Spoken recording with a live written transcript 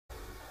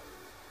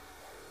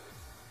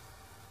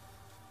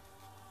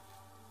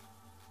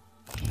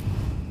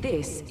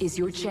This is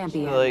your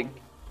champion. Like,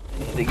 I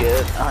need to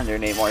get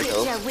 108 more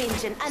kills. I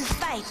and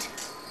fight.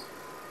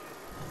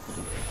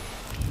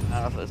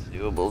 don't know if that's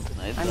doable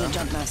tonight. I'm the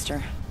jump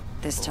master.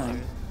 This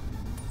time.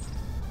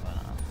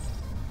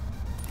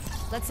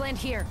 Let's land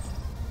here.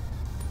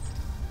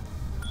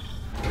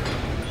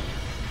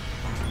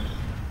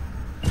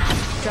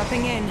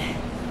 Dropping in.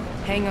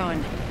 Hang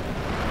on.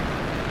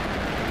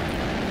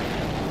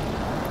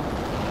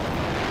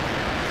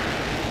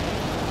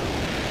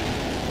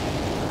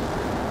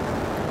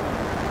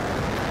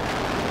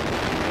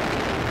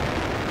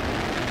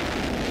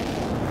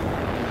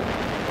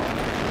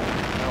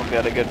 Oh,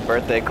 got a good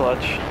birthday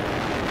clutch.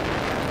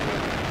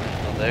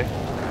 Still there.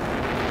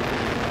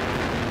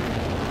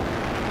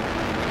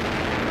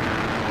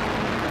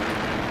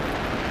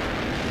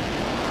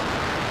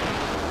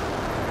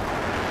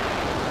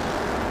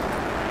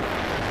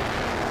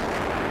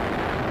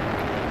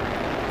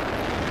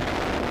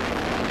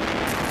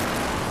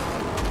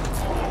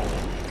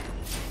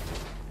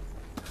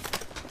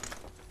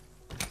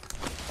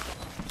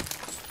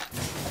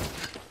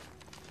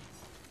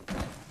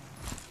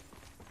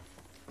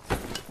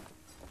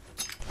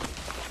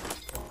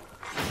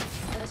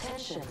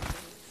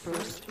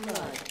 First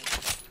blood.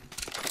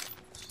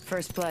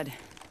 First blood.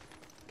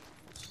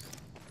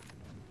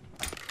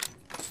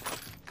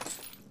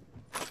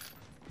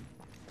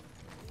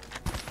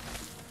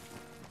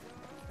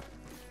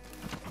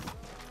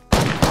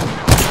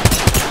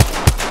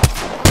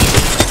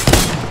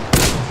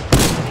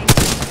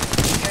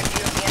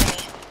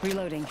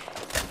 Reloading.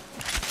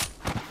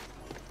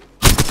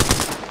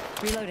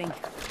 Reloading.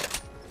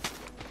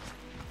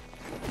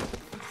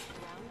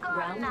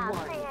 Round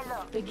one.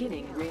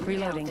 Beginning ring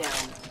Reloading.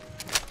 countdown.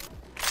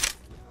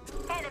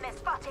 Enemy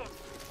spotted.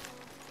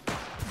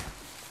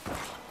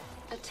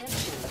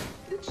 Attention.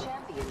 The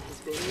champion has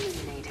been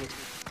eliminated.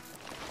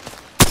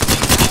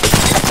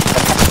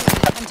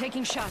 I'm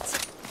taking shots.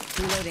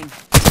 Reloading.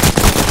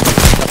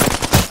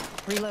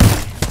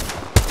 Reloading.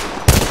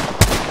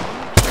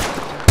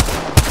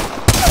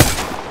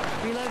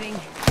 Reloading.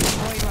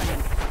 Boy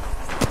running.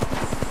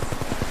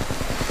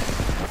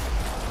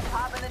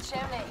 Pop in the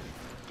chimney.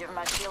 Give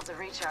my shields a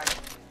recharge.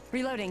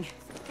 Reloading.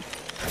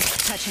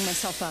 Patching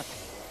myself up.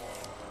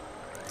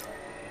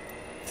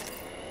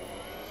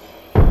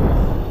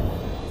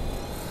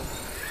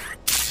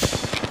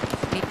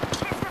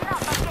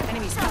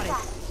 Enemy spotted.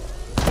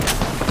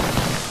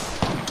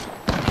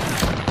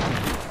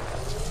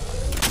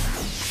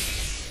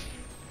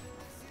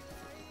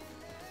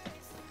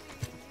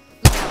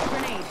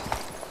 Grenade.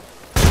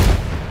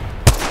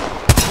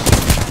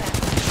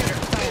 Shooter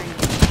firing.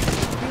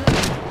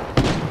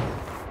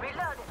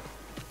 Reloaded.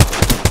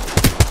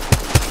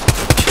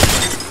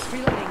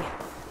 Reloading.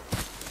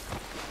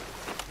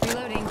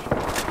 Reloading.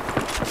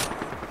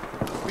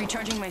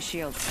 Recharging my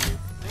shields.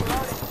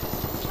 Reloaded.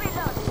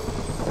 Reloaded.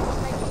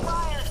 Taking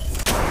fire.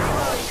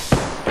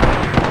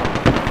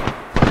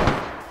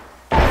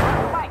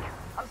 Spike.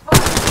 I'm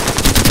spotted.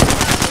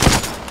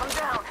 I'm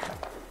down.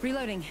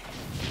 Reloading.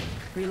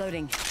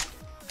 Reloading.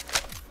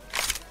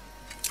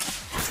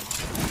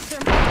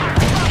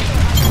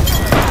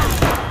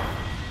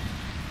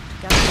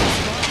 Got it.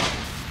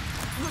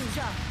 Good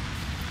job.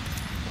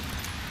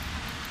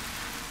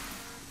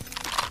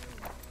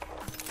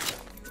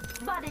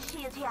 Body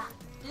shield here.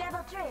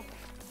 Level 3.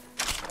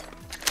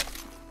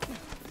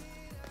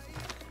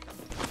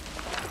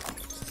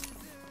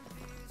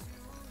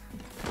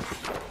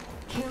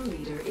 Kill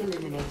leader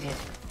eliminated.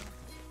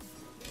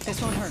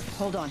 This won't hurt.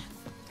 Hold on.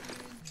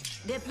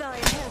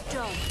 Deploying health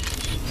drone.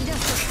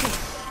 Just a sec.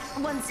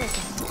 1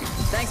 second.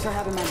 Thanks for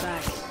having my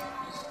back.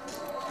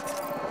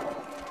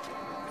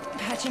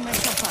 Patching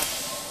myself up.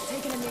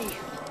 Taking a knee.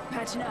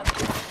 Patching up.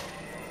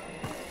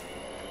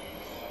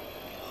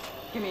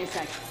 Give me a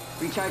sec.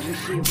 Recharging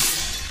shield.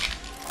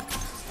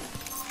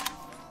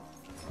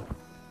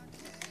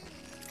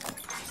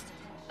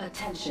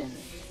 Attention.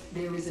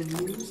 There is a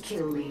new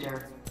kill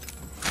leader.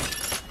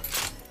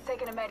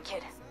 Taking a med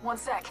kit. 1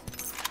 sec.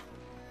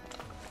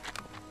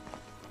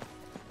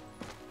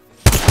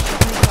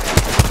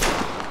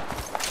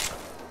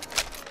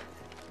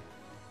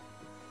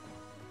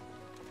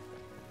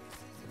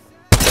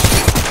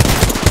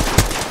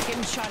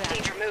 Getting shot at.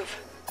 Danger move.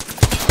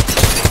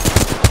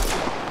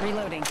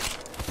 Reloading. Reloading.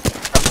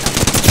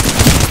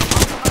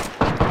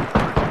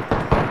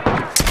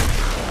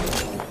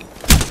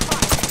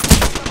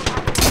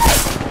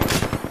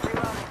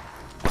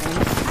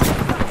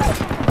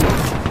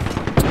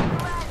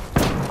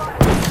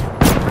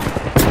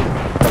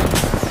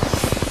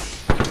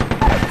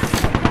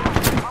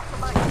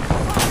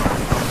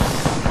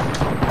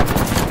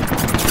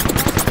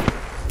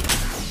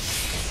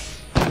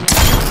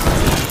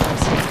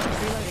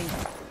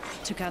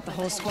 Took out the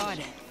whole squad.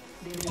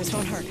 This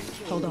won't hurt.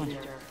 Hold on. You're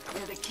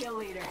the kill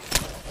leader.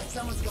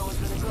 Someone's going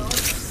for the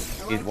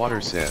goal.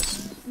 Idwater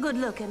says, Good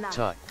looking now.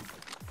 Tut.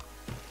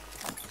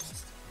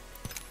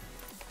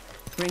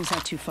 Ring's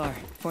not too far.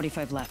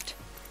 45 left.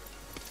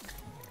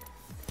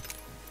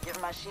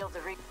 Give my shield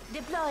a re.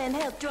 Deploying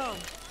health drone.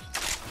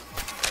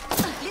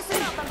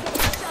 Listen up, I'm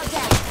getting shot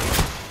at.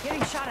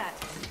 Getting shot at.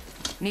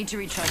 Need to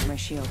recharge my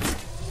shields.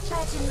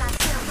 Charging my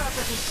shield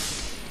property.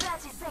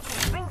 30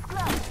 seconds, rings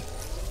close.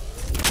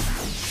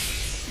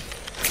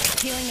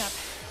 Healing up.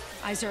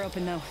 Eyes are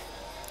open though.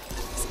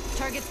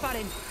 Target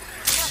spotted.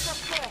 Just up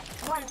there,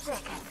 1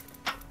 second.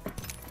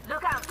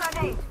 Look out,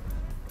 grenade.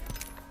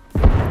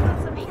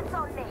 Got some hits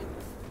on me.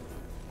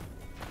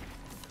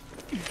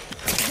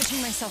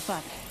 Catching myself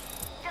up.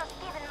 Just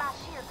giving my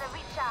shields a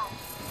recharge.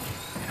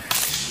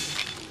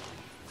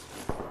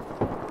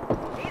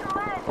 He's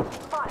red.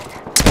 Spotted.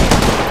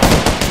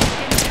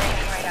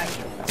 Right at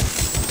you.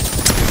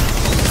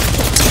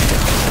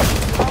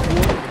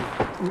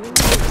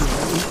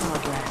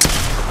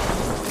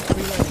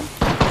 Reloading.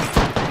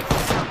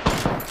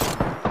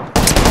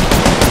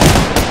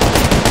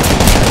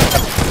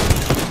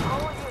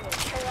 Whole unit,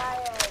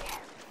 KIA.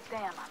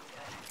 Damn, I'm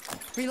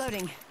good.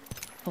 Reloading.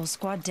 Whole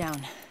squad down.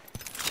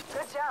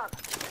 Good job.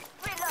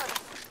 Reloading.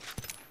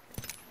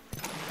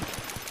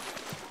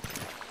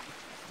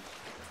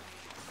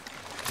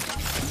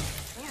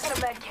 Using a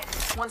medkit.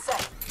 1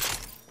 sec.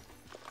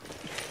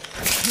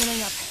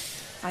 Healing up.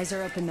 Eyes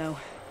are open though.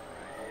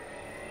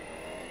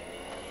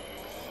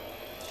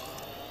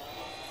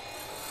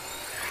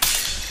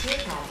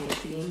 Care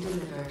package being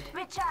delivered.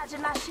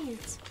 Recharging my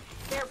shields.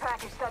 Care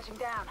package touching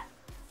down.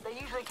 They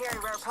usually carry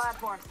rare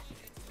platforms.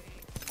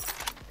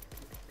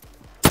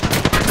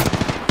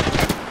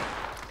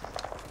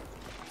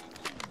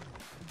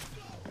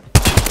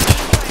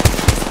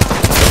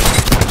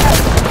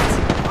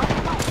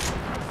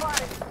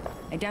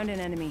 I downed an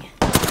enemy. Need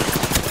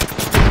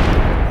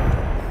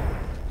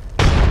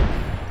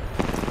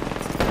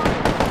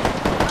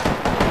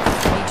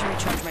to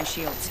recharge my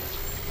shields.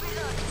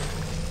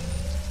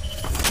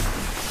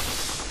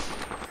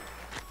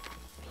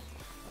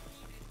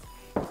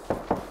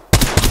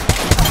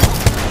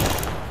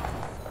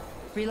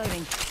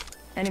 Reloading.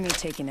 Enemy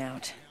taken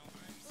out.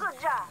 Good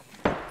job.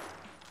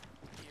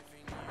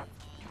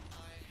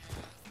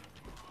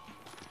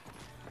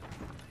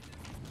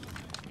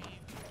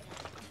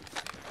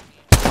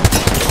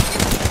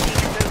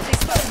 They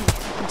spotted me.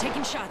 I'm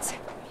taking shots.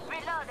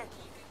 Reloading.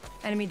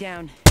 Enemy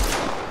down.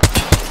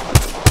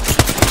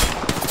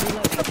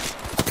 Reloading.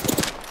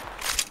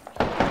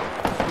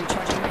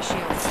 Recharging my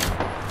shields.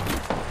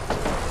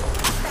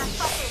 That's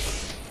fucking.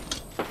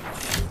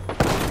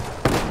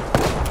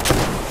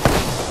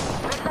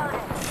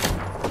 Reloading.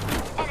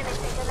 Enemy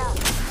taken out.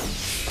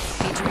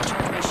 Need to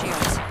recharge my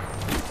shields.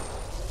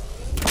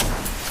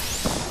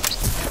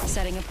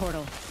 Setting a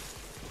portal.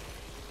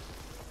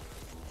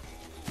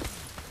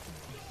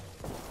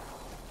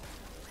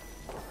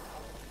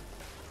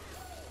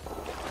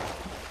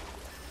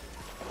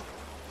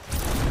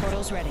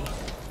 Portal's ready.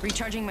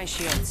 Recharging my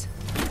shields.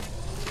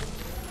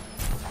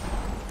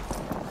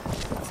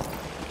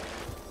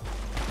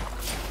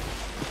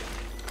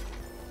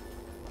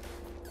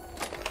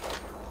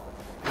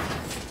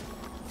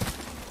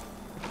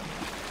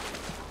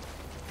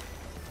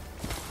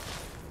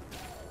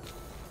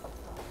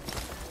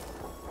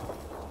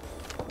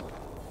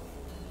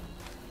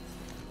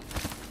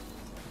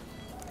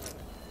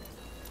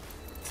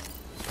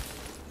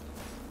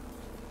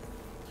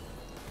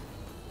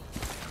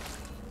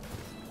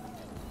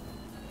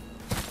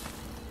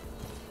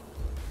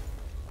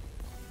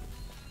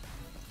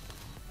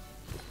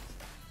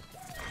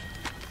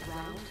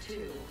 Round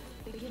 2.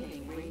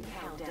 Beginning ring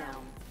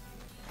countdown.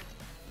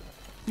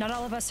 Not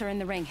all of us are in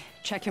the ring.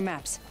 Check your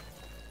maps.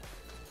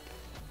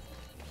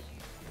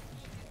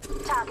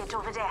 Target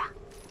over there.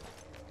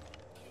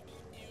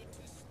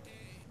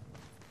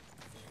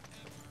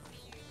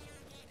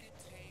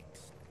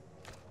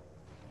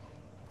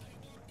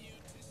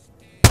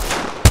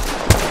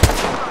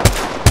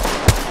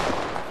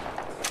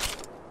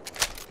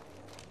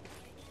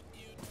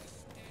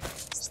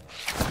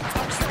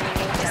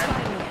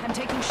 Spotted me. I'm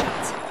taking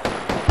shots.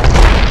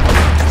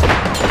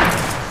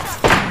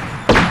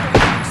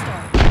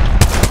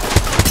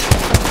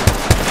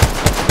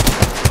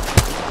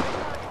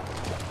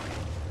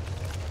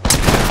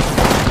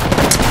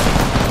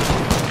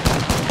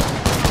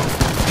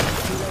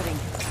 Reloading. Reloading.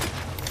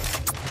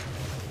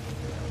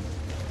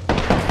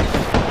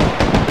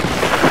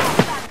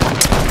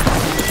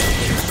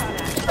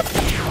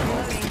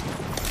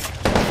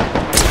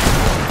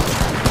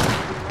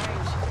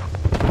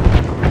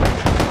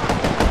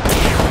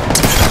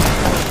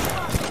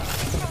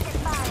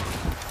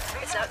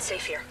 It's not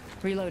safe here.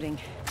 Reloading.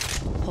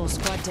 Whole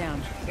squad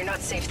down. You're not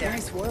safe there.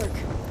 Nice work.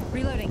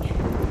 Reloading.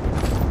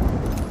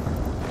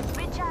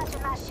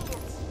 Recharging my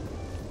shields.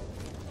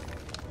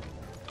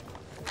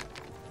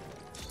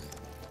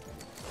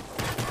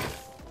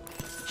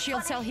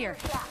 Shield cell here.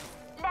 Yeah.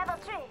 Level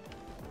 3.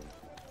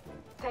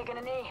 Taking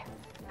a knee.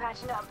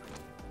 Patching up.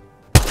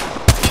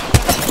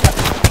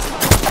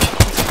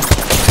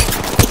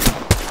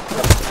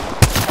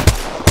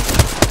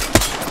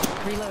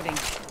 Reloading.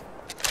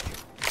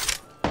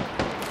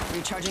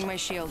 Recharging my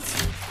shields.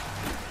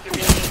 You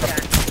really need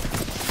that.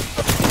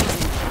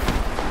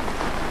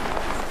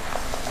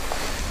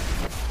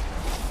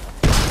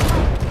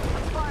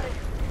 Spotted.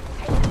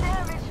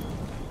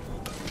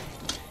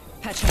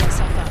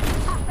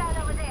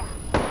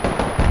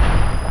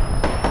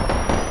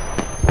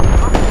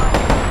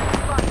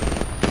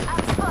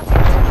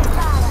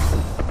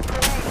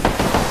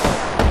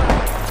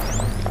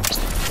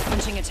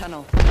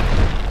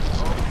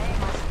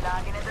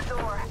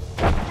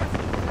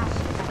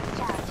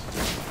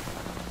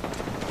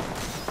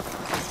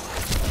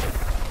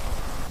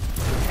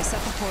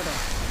 portal.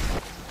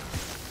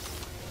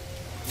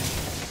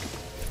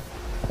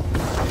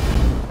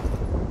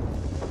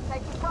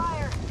 Taking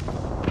fire.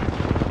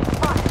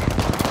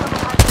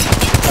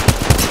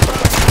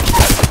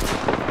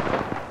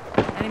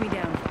 Enemy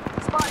down.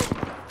 Spotted.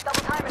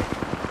 Double timing it.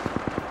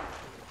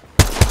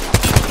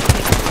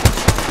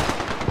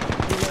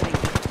 Reloading.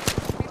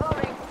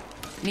 Reloading.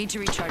 Need to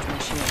recharge my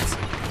shields.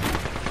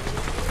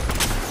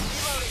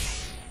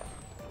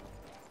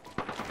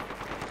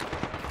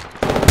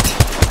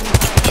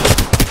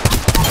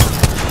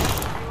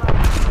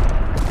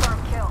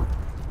 Confirmed kill.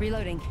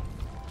 Reloading.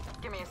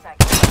 Give me a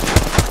second.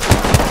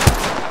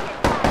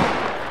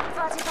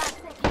 45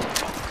 seconds.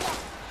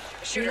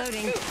 Shooter,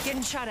 Reloading. move.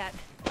 Getting shot at.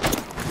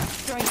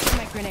 Throwing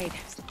thermite grenade.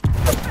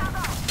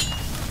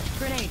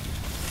 Grenade.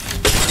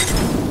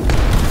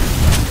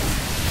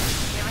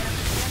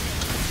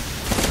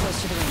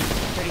 Close to the ring.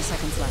 30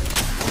 seconds left.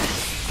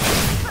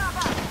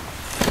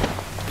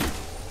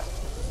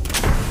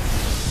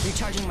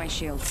 Recharging my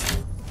shields.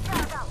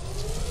 Fire.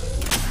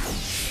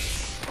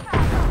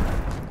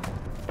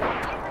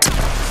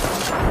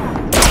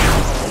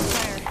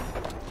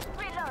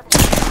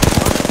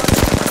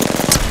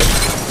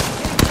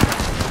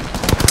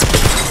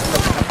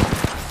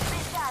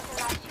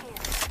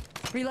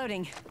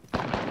 Reloading.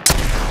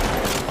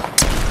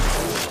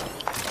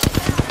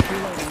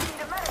 Reloading.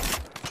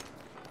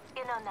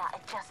 You know now,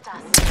 it's just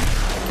us.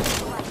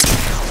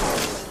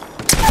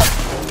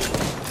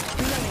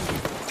 Reloading.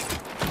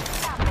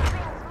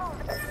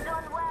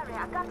 Don't worry,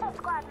 I got a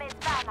squad mate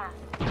banner.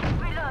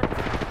 Reload.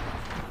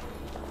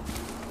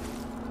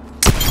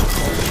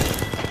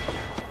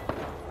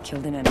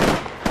 Killed an enemy.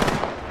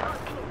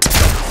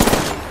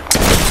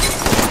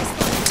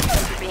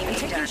 You're being I'm aimed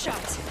taking at.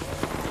 shots.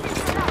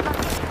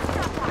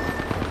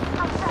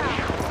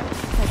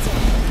 That's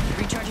it.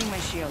 Recharging my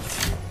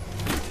shields.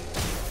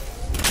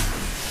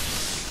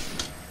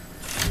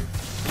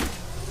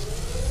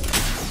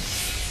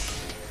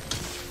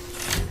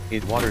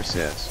 Idwater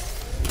says.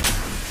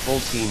 Full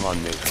team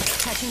on me.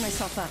 Patching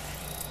myself up.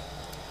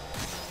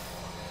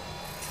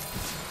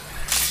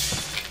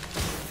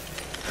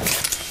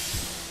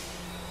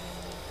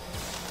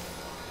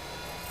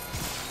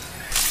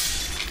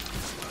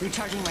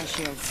 Recharging my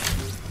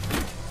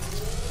shields.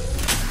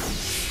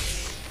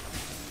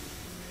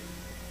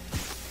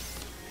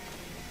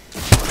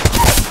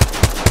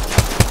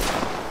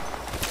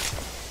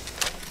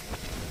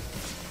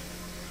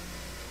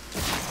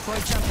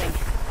 Void jumping.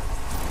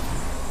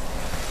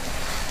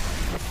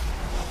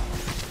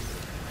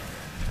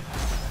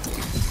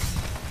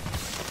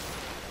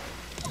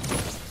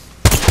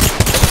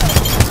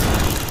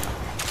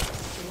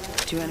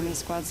 Two enemy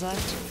squads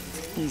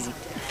left. Easy.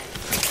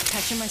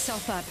 Patching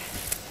myself up.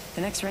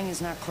 The next ring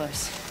is not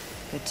close.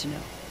 Good to know.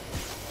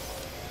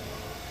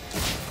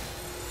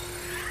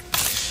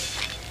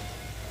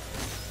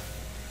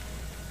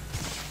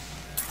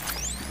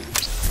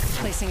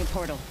 Placing a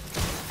portal.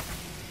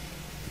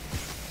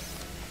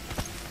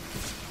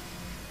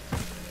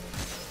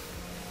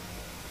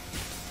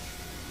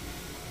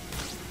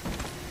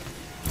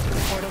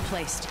 Portal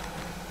placed.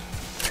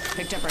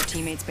 Picked up our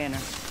teammate's banner.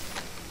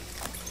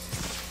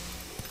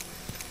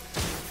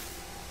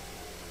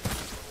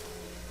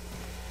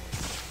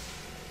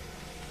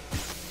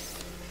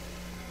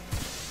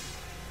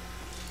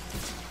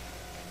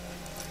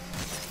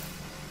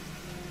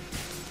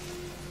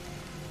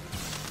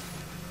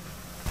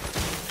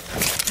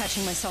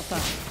 Patching myself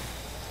up.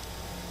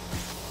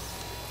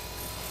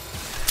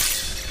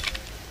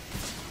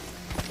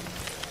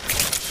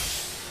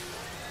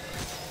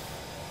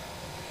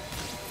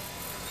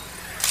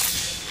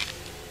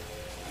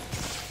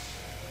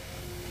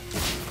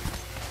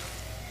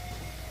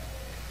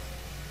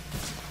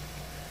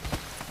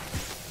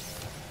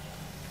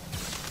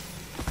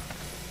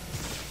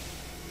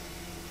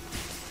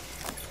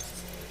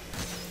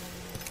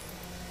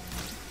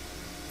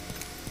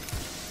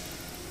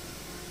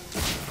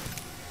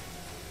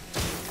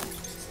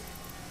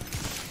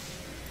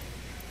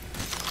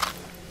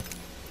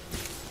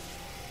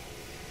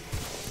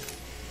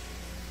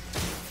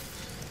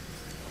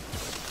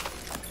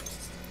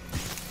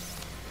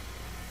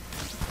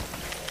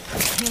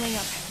 Healing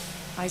up.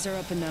 Eyes are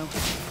open though.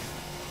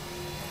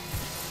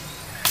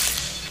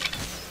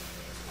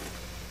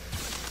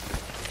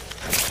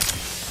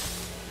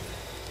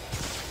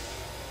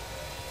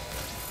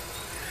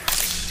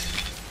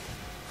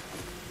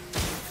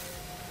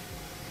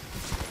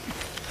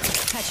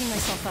 Patching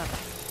myself up.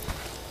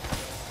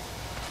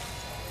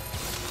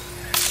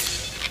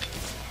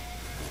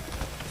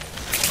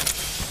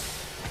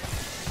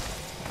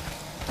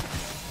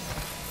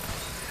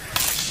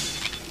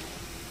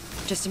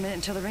 Just a minute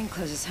until the ring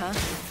closes, huh?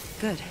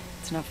 Good.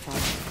 It's not far.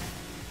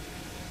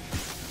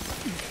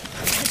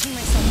 Patching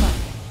myself up.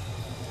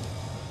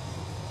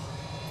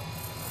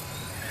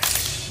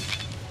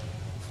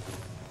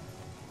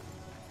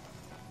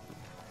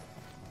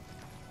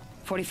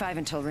 "45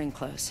 until ring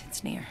close.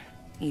 It's near.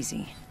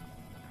 Easy.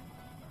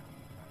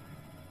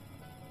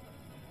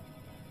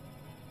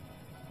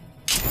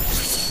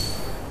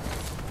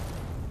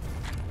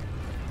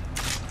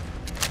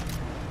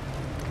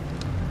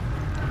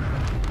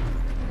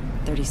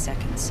 30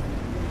 seconds.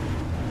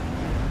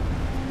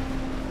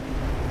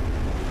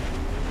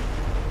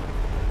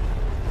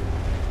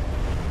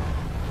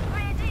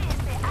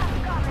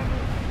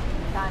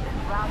 Time to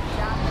drop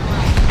down.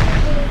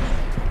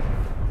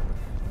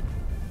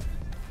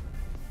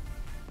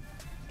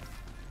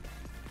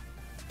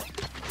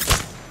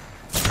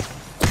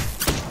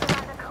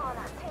 Around the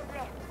corner, 10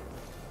 left.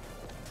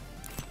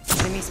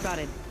 Enemy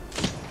spotted.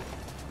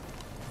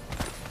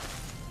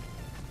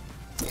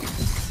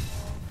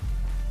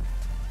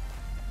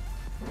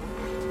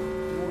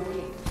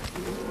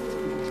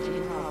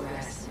 In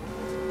progress.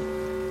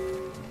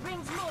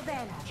 Rings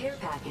moving. Care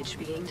package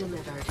being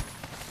delivered.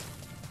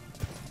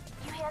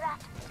 You hear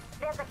that?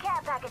 There's a care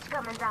package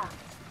coming down.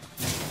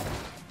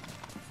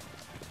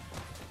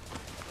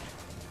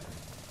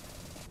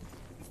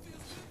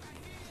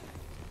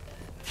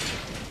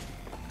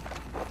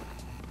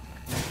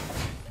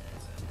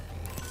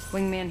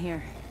 Wingman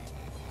here.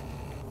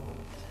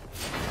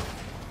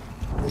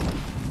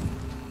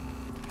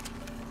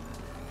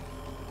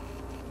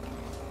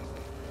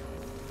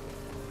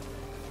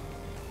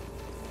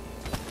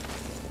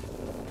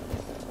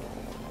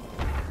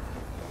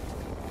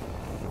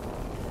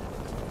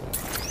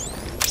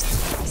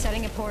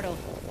 Setting a portal.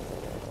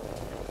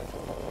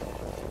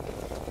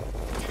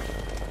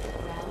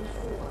 Round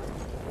 4.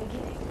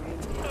 Beginning ring.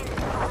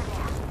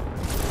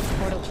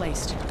 Portal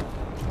placed.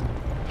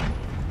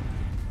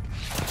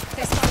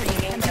 They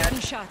spotted me. I'm taking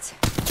shots.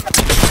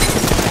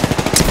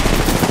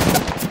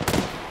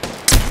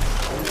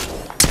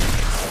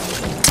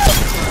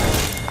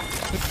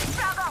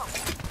 Bravo!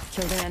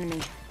 Killed an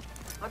enemy.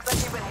 Looks like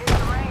you've been hitting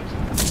the range.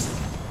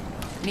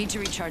 Need to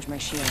recharge my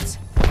shields.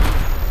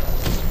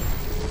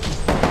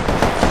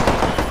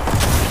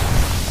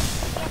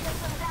 Getting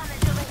some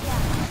damage over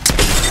here.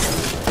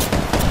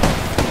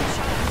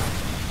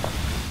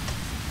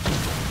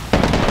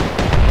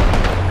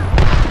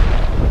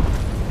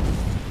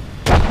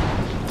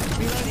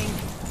 Reloading.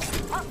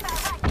 Up that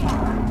right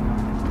here.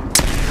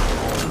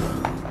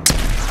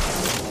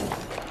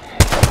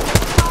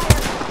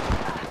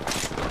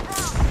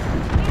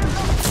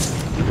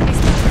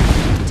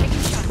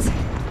 Taking shots.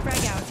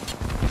 Frag out.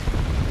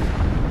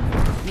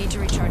 Need to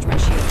recharge my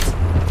shields.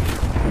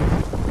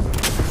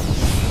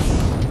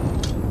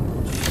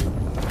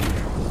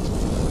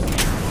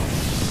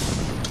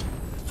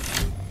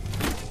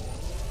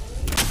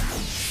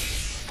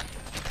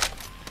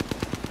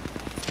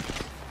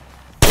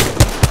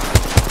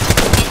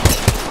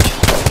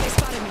 They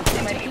spotted me.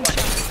 I'm taking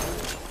shots.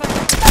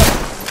 Fire.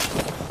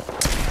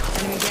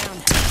 Enemy down.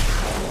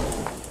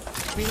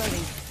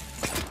 Reloading.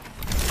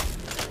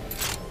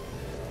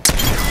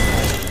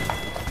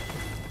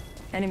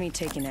 Enemy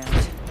taken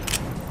out.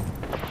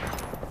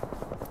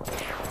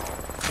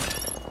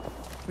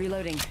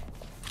 Reloading.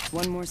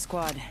 One more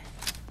squad.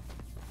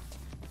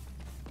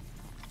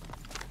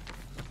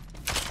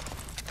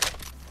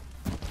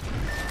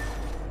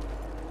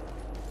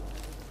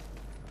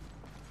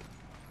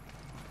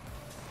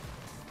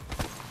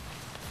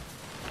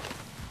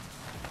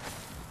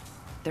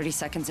 "30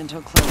 seconds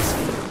until close."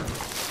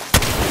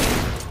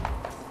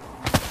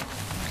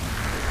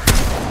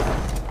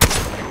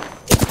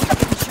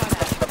 Shot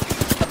at.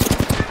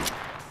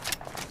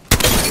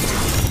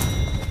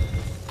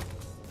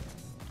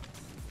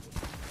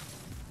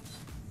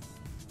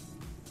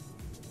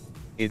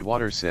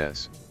 Idwater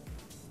says.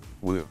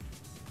 Woo.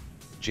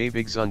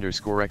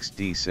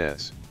 JBiggs_XD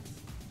says.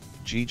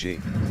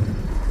 GG.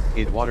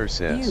 Idwater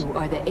says. You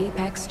are the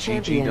Apex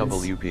champions.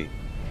 GGWP.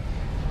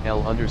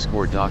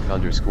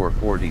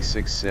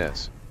 L_Doc_46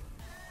 says.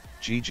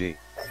 GG.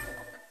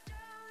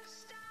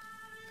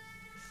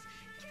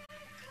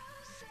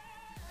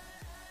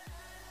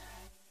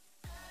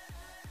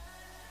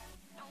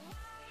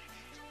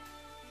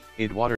 Idwater